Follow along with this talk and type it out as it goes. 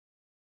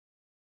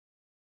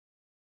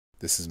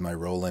This is my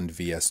Roland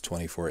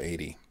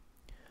VS2480,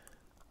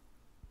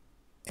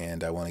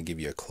 and I want to give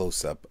you a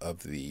close-up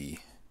of the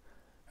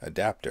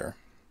adapter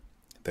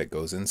that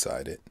goes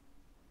inside it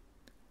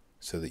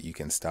so that you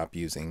can stop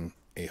using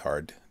a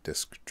hard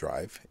disk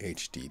drive,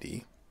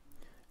 HDD,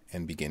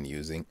 and begin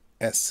using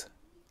SSD,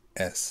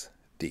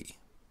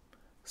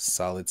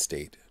 solid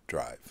state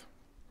drive,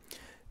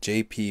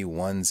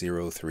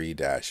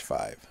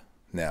 JP103-5.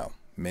 Now,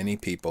 many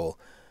people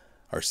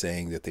are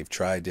saying that they've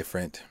tried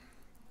different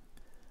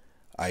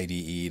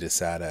IDE to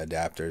SATA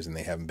adapters and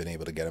they haven't been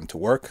able to get them to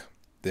work.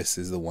 This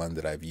is the one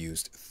that I've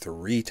used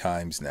 3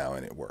 times now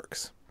and it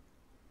works.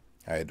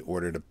 I had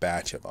ordered a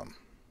batch of them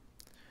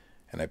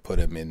and I put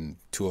them in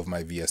 2 of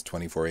my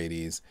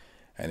VS2480s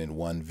and in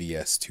 1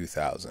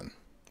 VS2000.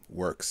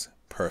 Works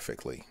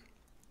perfectly.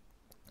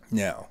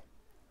 Now,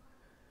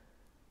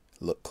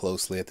 look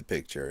closely at the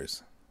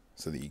pictures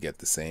so that you get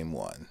the same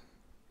one.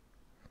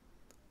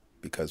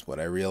 Because what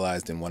I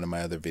realized in one of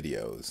my other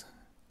videos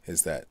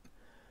is that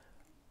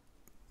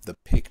the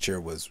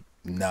picture was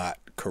not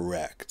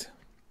correct.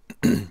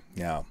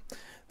 Now,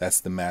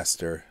 that's the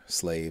master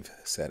slave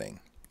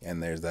setting.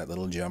 And there's that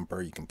little jumper.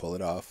 You can pull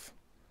it off.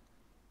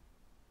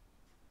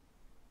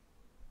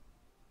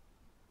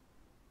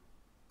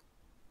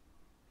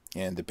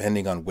 And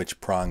depending on which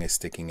prong is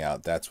sticking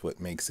out, that's what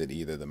makes it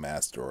either the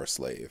master or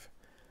slave.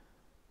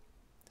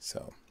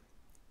 So,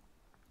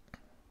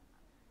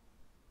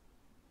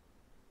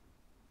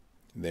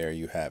 there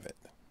you have it.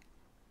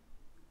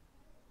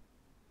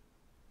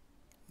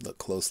 Look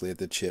closely at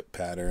the chip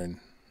pattern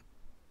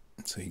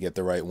so you get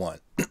the right one.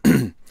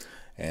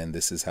 And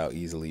this is how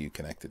easily you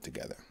connect it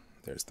together.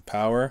 There's the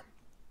power.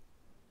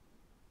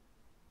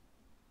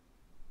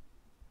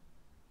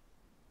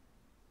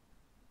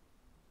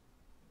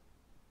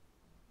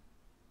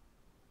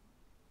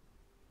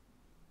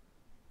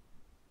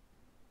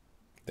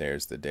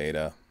 There's the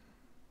data.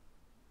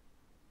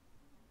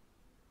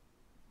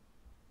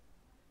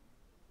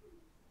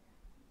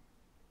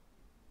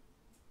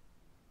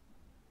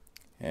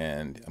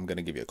 And I'm going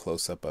to give you a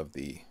close-up of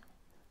the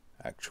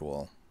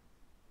actual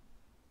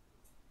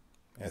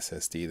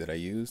SSD that I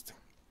used.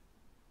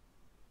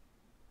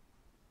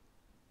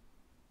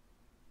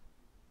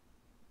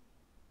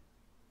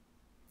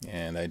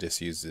 And I just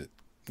used it,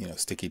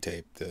 sticky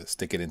tape to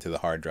stick it into the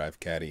hard drive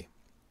caddy.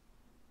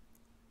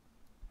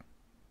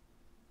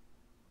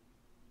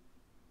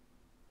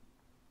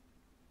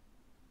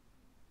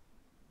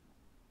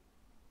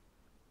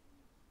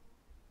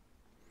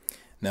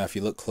 Now, if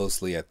you look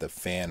closely at the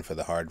fan for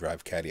the hard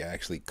drive caddy, I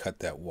actually cut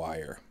that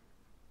wire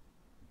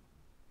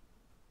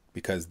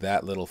because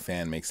that little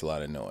fan makes a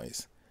lot of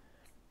noise.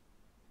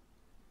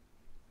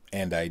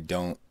 And I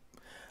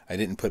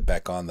didn't put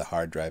back on the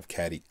hard drive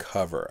caddy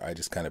cover. I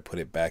just kind of put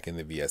it back in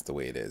the VS the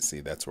way it is. See,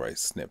 that's where I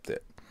snipped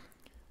it.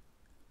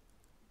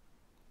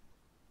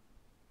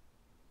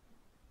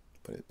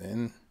 Put it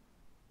in.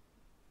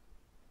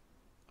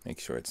 Make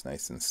sure it's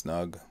nice and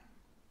snug.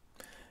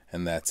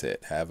 And that's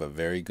it. Have a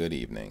very good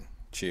evening.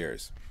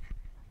 Cheers.